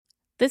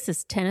This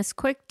is Tennis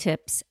Quick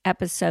Tips,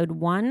 episode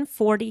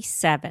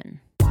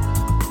 147.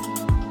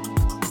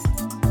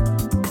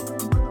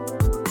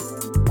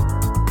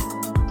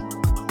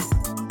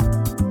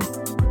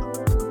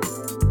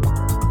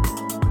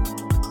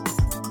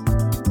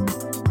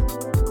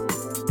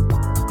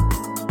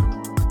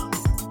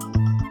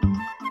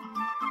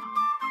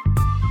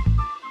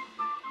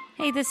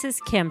 Hey, this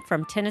is Kim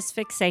from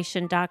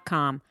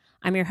TennisFixation.com.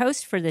 I'm your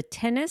host for the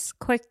Tennis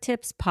Quick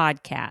Tips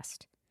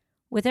podcast.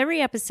 With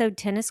every episode,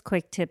 Tennis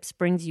Quick Tips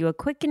brings you a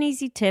quick and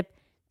easy tip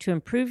to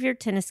improve your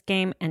tennis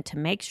game and to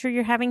make sure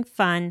you're having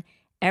fun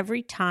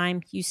every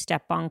time you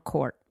step on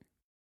court.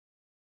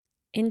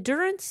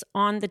 Endurance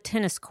on the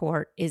tennis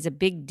court is a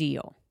big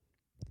deal,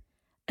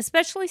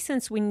 especially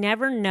since we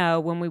never know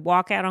when we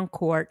walk out on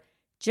court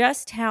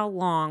just how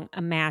long a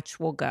match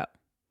will go.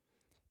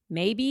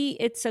 Maybe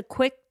it's a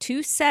quick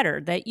two-setter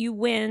that you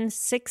win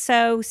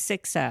 6-0,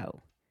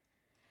 6-0.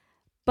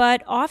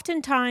 But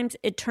oftentimes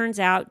it turns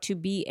out to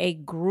be a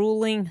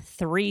grueling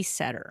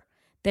three-setter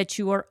that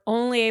you are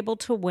only able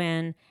to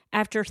win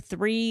after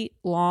 3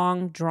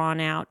 long,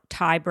 drawn-out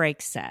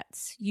tie-break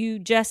sets. You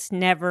just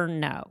never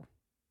know.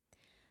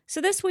 So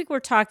this week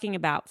we're talking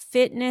about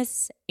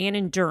fitness and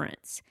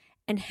endurance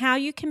and how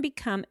you can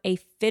become a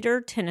fitter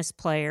tennis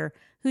player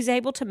who's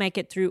able to make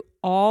it through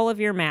all of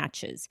your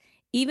matches,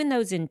 even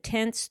those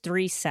intense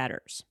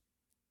three-setters.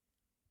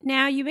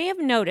 Now, you may have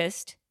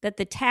noticed that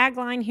the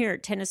tagline here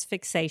at Tennis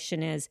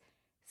Fixation is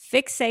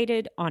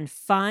fixated on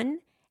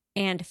fun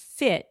and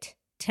fit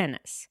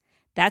tennis.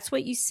 That's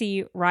what you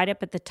see right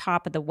up at the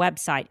top of the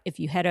website if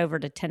you head over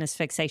to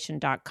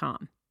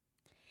tennisfixation.com.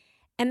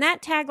 And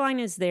that tagline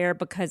is there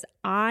because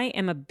I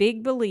am a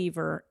big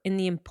believer in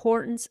the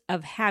importance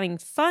of having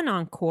fun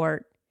on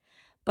court,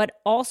 but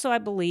also I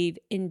believe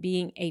in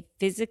being a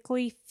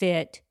physically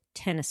fit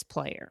tennis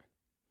player.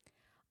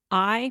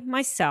 I,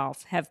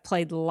 myself, have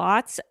played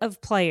lots of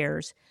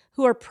players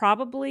who are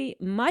probably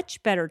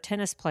much better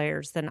tennis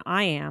players than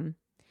I am,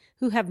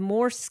 who have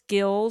more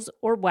skills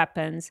or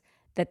weapons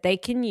that they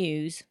can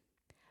use.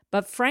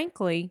 But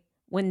frankly,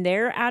 when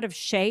they're out of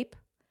shape,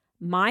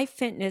 my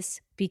fitness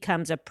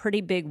becomes a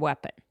pretty big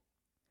weapon.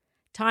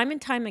 Time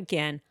and time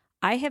again,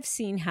 I have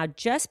seen how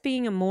just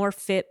being a more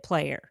fit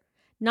player,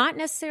 not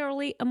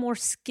necessarily a more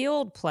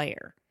skilled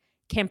player,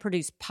 can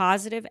produce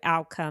positive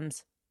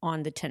outcomes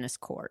on the tennis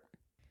court.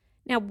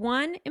 Now,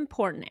 one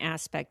important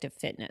aspect of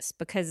fitness,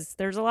 because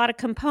there's a lot of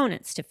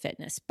components to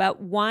fitness, but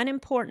one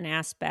important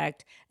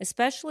aspect,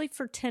 especially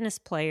for tennis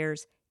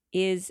players,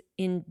 is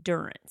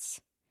endurance.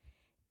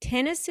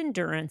 Tennis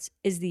endurance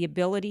is the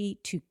ability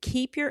to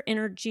keep your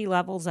energy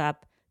levels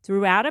up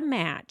throughout a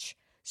match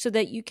so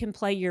that you can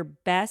play your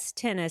best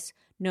tennis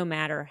no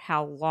matter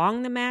how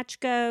long the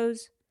match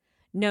goes,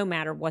 no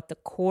matter what the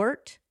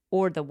court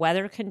or the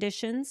weather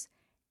conditions,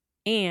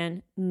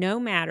 and no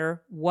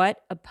matter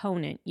what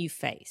opponent you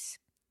face.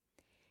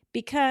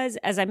 Because,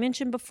 as I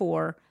mentioned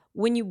before,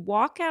 when you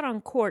walk out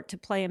on court to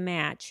play a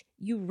match,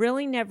 you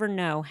really never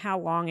know how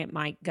long it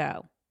might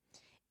go.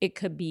 It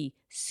could be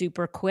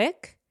super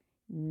quick,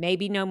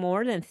 maybe no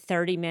more than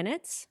 30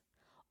 minutes,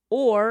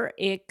 or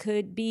it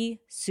could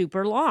be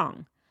super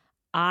long.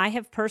 I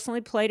have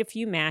personally played a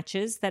few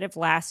matches that have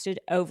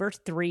lasted over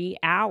 3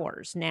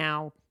 hours.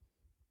 Now,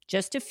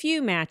 just a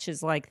few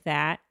matches like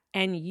that.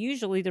 And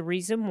usually the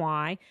reason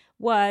why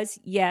was,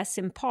 yes,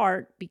 in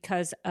part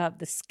because of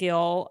the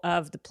skill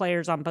of the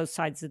players on both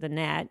sides of the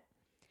net,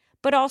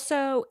 but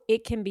also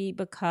it can be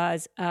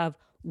because of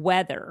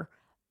weather.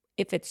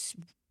 If it's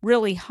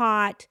really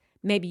hot,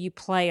 maybe you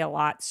play a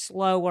lot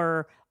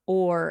slower,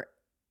 or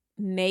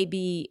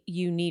maybe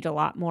you need a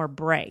lot more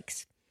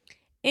breaks.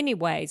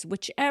 Anyways,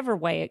 whichever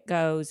way it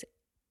goes,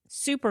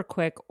 super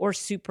quick or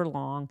super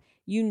long,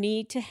 you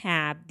need to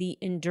have the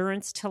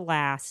endurance to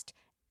last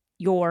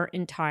your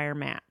entire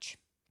match.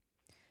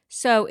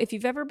 So if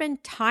you've ever been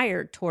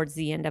tired towards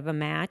the end of a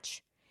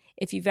match,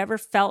 if you've ever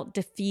felt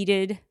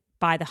defeated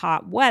by the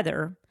hot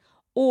weather,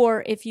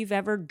 or if you've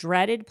ever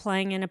dreaded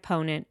playing an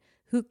opponent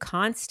who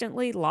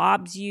constantly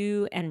lobs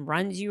you and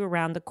runs you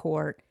around the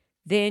court,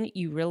 then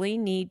you really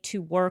need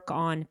to work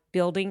on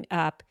building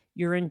up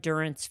your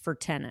endurance for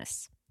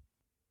tennis.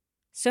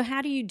 So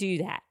how do you do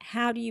that?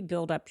 How do you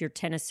build up your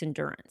tennis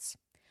endurance?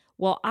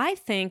 Well, I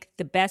think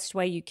the best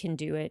way you can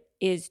do it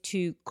is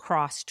to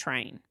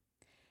cross-train.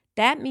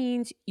 That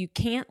means you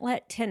can't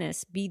let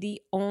tennis be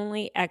the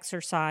only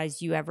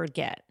exercise you ever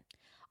get.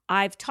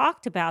 I've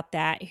talked about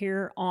that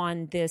here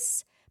on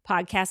this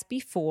podcast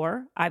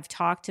before. I've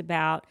talked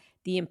about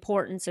the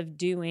importance of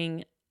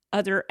doing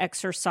other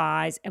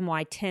exercise and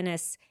why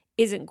tennis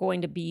isn't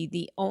going to be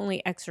the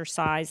only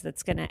exercise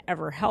that's going to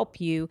ever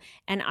help you.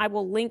 And I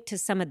will link to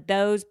some of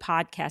those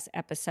podcast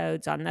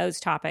episodes on those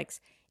topics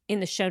in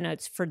the show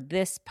notes for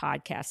this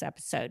podcast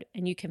episode.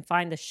 And you can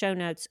find the show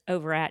notes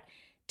over at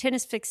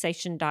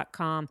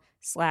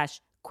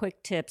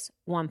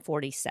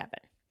tennisfixation.com/quicktips147.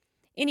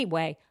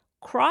 Anyway,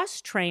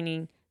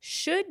 cross-training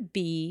should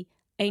be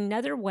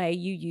another way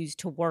you use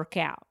to work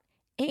out.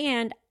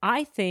 And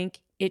I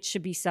think it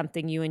should be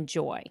something you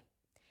enjoy.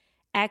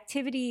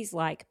 Activities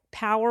like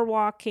power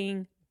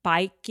walking,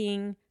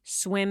 biking,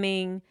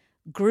 swimming,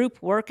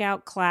 group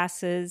workout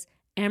classes,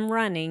 and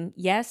running,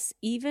 yes,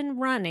 even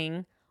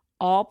running,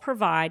 all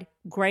provide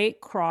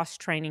great cross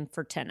training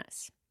for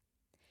tennis.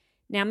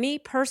 Now, me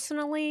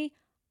personally,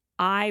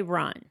 I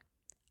run.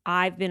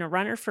 I've been a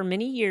runner for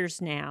many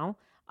years now.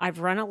 I've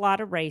run a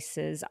lot of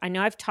races. I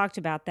know I've talked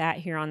about that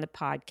here on the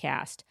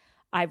podcast.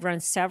 I've run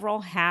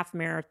several half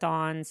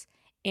marathons,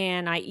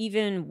 and I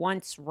even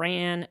once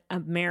ran a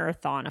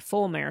marathon, a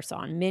full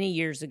marathon, many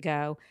years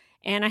ago,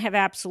 and I have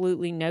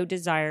absolutely no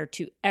desire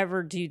to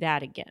ever do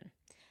that again.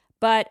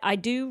 But I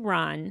do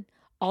run,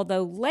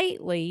 although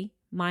lately,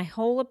 my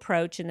whole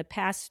approach in the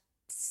past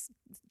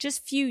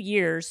just few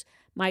years,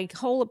 my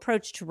whole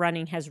approach to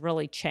running has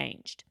really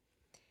changed.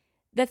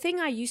 The thing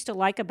I used to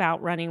like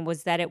about running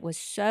was that it was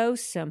so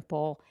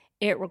simple,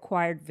 it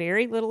required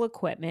very little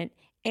equipment,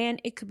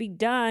 and it could be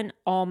done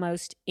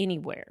almost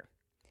anywhere.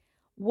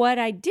 What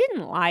I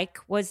didn't like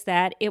was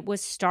that it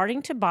was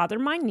starting to bother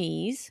my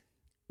knees,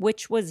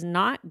 which was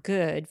not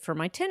good for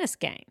my tennis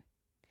game.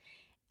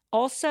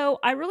 Also,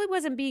 I really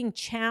wasn't being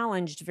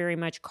challenged very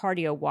much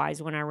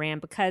cardio-wise when I ran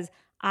because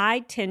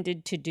I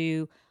tended to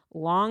do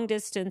long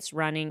distance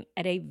running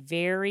at a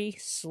very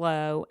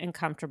slow and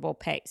comfortable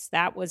pace.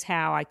 That was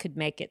how I could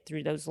make it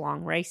through those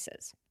long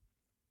races.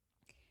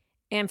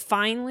 And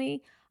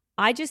finally,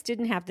 I just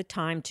didn't have the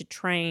time to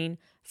train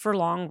for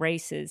long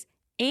races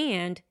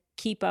and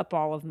keep up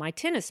all of my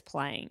tennis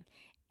playing.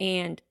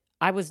 And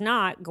I was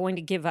not going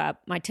to give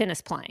up my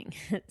tennis playing.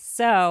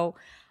 So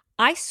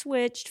I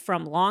switched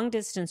from long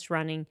distance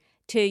running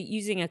to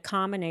using a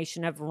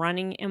combination of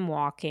running and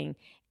walking,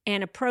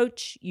 an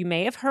approach you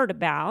may have heard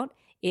about.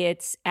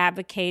 It's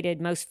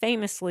advocated most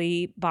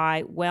famously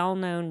by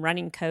well-known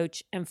running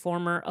coach and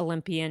former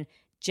Olympian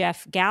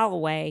Jeff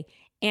Galloway,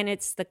 and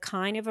it's the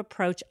kind of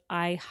approach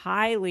I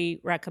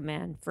highly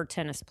recommend for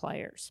tennis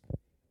players.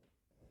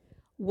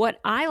 What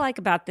I like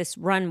about this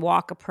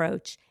run-walk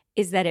approach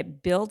is that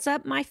it builds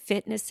up my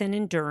fitness and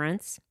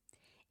endurance.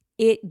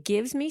 It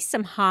gives me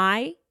some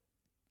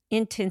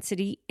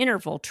high-intensity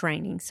interval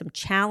training, some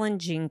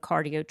challenging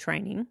cardio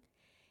training.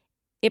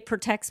 It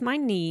protects my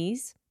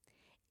knees.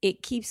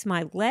 It keeps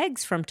my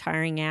legs from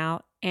tiring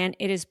out, and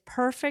it is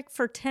perfect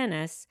for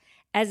tennis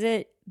as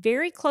it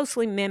very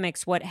closely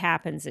mimics what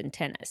happens in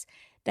tennis.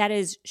 That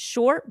is,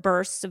 short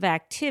bursts of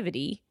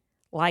activity,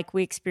 like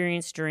we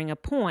experience during a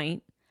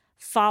point,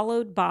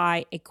 followed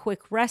by a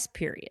quick rest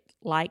period,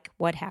 like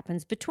what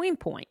happens between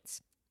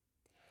points.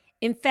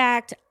 In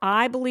fact,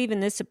 I believe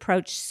in this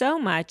approach so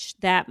much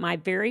that my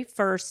very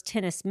first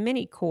tennis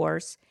mini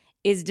course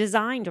is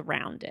designed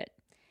around it.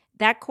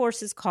 That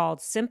course is called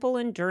Simple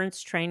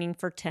Endurance Training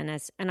for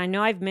Tennis, and I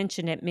know I've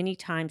mentioned it many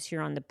times here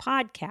on the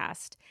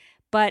podcast,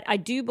 but I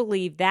do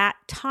believe that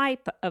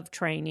type of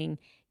training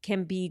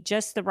can be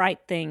just the right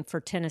thing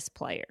for tennis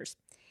players.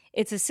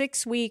 It's a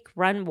 6-week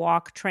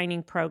run-walk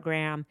training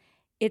program.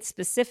 It's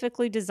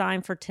specifically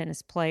designed for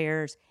tennis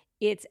players.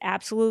 It's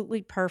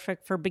absolutely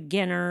perfect for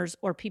beginners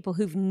or people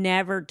who've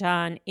never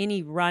done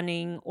any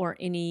running or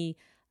any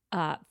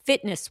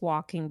fitness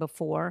walking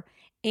before,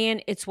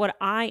 and it's what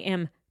I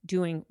am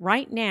doing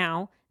right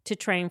now to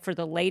train for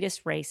the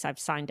latest race I've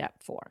signed up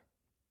for.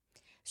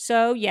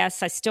 So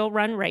yes, I still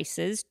run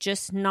races,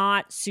 just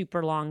not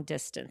super long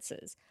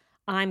distances.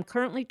 I'm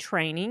currently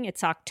training.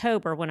 It's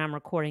October when I'm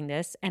recording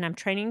this, and I'm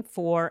training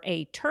for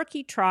a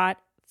Turkey Trot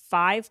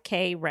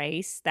 5K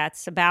race.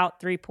 That's about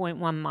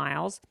 3.1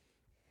 miles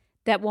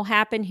that will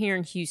happen here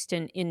in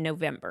Houston in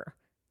November.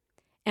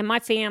 And my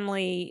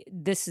family,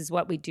 this is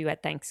what we do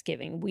at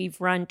Thanksgiving. We've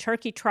run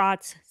turkey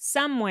trots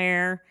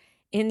somewhere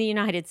in the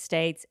United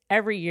States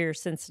every year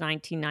since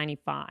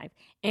 1995.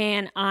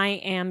 And I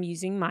am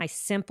using my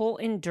simple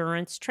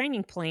endurance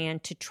training plan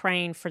to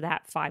train for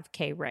that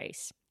 5K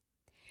race.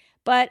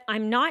 But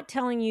I'm not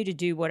telling you to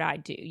do what I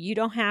do. You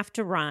don't have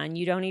to run.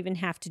 You don't even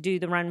have to do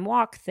the run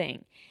walk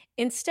thing.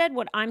 Instead,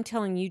 what I'm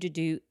telling you to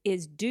do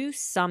is do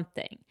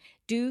something.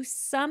 Do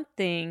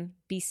something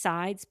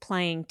besides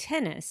playing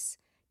tennis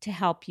to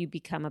help you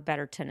become a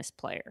better tennis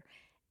player.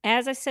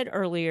 As I said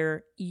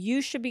earlier,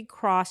 you should be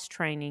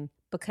cross-training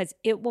because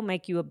it will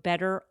make you a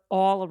better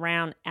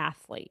all-around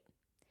athlete.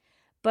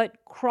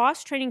 But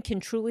cross-training can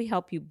truly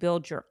help you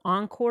build your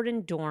on-court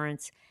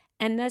endurance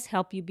and thus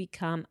help you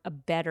become a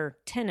better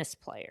tennis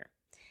player.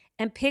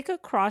 And pick a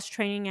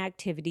cross-training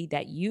activity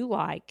that you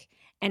like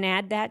and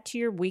add that to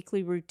your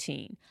weekly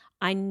routine.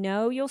 I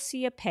know you'll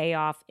see a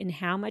payoff in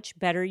how much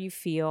better you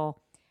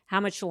feel, how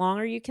much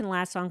longer you can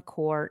last on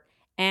court,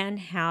 and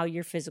how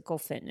your physical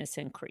fitness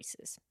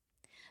increases.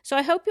 So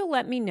I hope you'll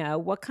let me know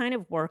what kind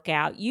of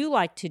workout you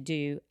like to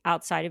do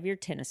outside of your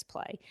tennis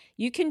play.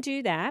 You can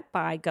do that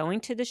by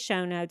going to the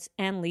show notes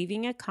and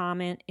leaving a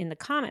comment in the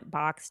comment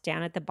box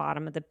down at the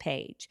bottom of the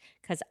page,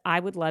 because I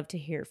would love to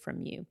hear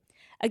from you.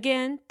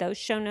 Again, those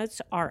show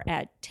notes are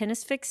at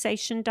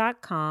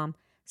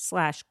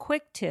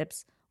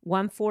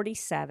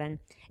tennisfixation.com/quicktips147.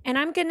 And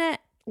I'm going to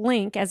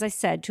link, as I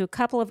said, to a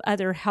couple of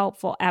other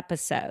helpful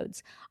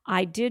episodes.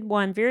 I did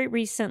one very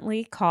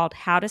recently called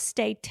How to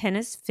Stay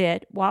Tennis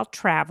Fit While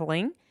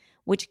Traveling,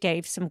 which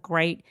gave some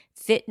great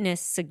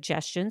fitness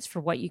suggestions for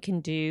what you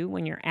can do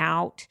when you're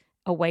out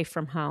away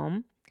from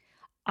home.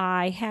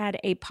 I had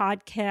a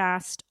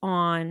podcast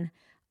on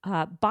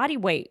body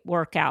weight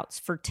workouts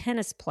for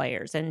tennis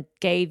players and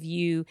gave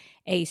you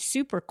a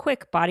super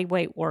quick body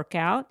weight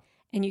workout,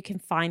 and you can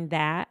find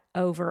that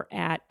over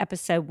at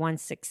episode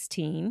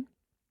 116.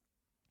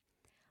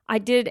 I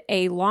did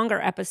a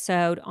longer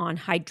episode on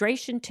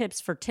hydration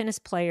tips for tennis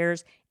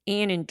players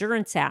and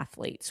endurance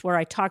athletes, where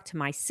I talked to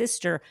my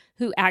sister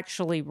who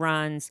actually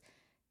runs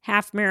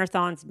half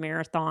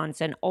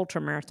marathons, and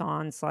ultra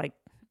marathons, like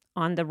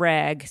on the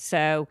reg.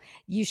 So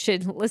you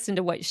should listen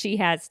to what she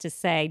has to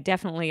say,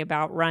 definitely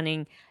about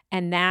running.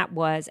 And that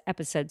was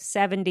episode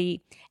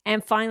 70.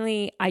 And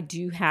finally, I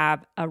do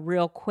have a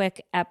real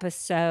quick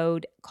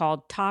episode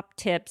called Top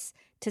Tips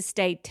to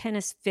Stay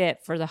Tennis Fit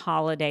for the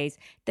Holidays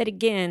that,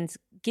 again,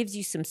 gives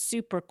you some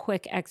super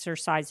quick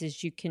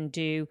exercises you can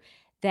do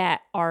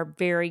that are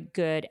very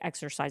good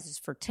exercises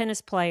for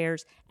tennis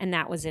players. And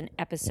that was in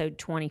episode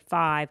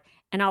 25.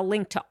 And I'll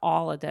link to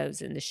all of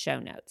those in the show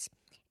notes.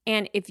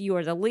 And if you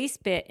are the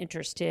least bit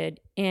interested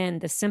in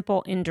the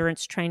Simple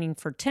Endurance Training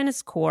for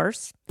Tennis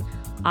course,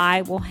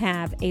 I will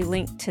have a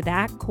link to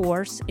that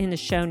course in the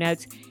show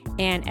notes.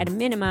 And at a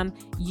minimum,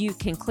 you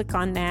can click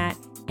on that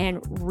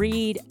and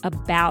read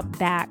about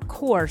that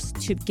course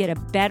to get a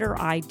better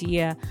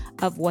idea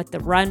of what the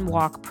run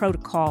walk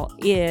protocol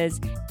is.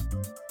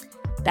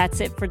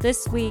 That's it for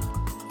this week.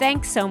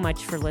 Thanks so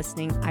much for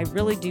listening. I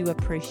really do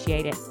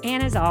appreciate it.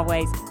 And as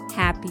always,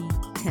 happy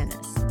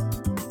tennis.